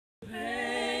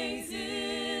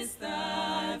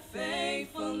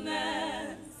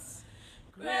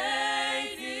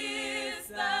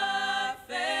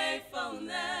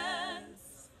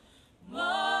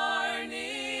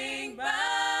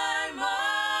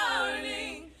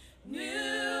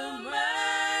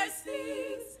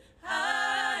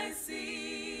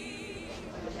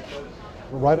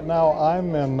Right now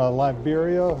I'm in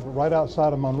Liberia, right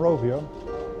outside of Monrovia,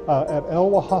 at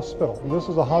ELWA Hospital. This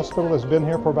is a hospital that's been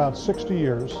here for about 60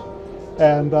 years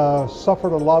and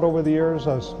suffered a lot over the years.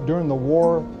 During the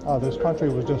war, this country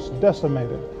was just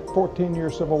decimated,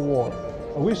 14-year civil war.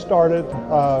 We started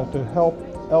to help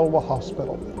ELWA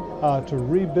Hospital to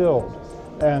rebuild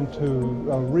and to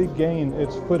regain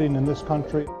its footing in this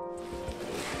country.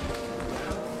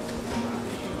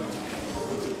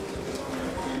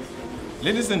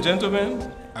 Ladies and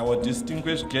gentlemen, our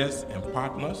distinguished guests and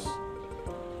partners,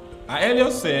 I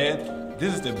earlier said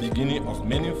this is the beginning of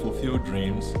many fulfilled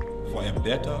dreams for a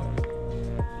better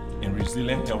and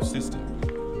resilient health system.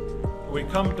 We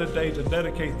come today to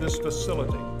dedicate this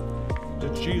facility to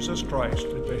Jesus Christ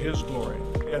and to His glory.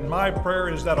 And my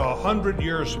prayer is that 100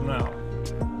 years from now,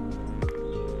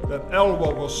 that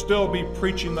ELWA will still be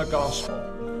preaching the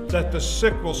gospel, that the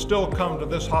sick will still come to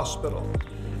this hospital,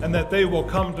 and that they will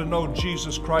come to know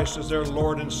Jesus Christ as their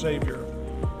Lord and Savior,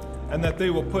 and that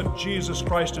they will put Jesus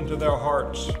Christ into their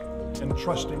hearts and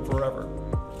trust Him forever.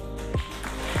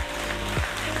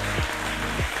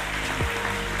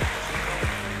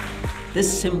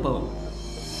 This symbol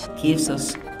gives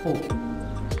us hope,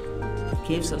 it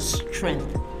gives us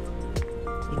strength,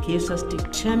 it gives us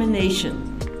determination,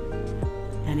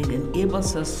 and it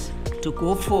enables us to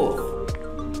go forth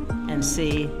and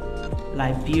say,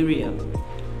 Liberia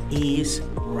is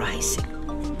rising.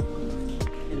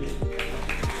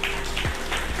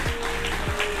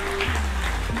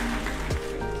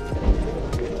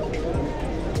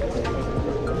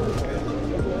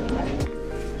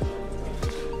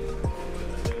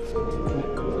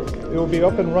 It will be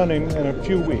up and running in a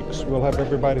few weeks. We'll have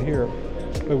everybody here.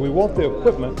 But we want the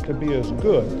equipment to be as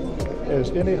good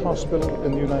as any hospital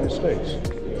in the United States.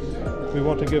 We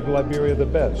want to give Liberia the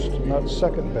best, not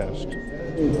second best.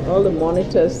 All the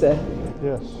monitors that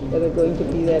Yes. are going to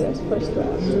be there, that's first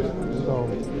class. So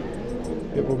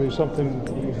it will be something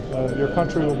your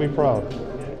country will be proud.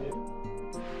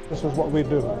 This is what we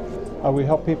do. We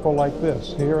help people like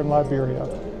this here in Liberia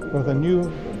with a new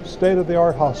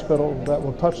state-of-the-art hospital that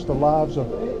will touch the lives of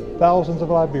thousands of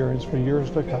Liberians for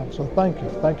years to come. So thank you.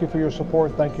 Thank you for your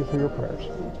support. Thank you for your prayers.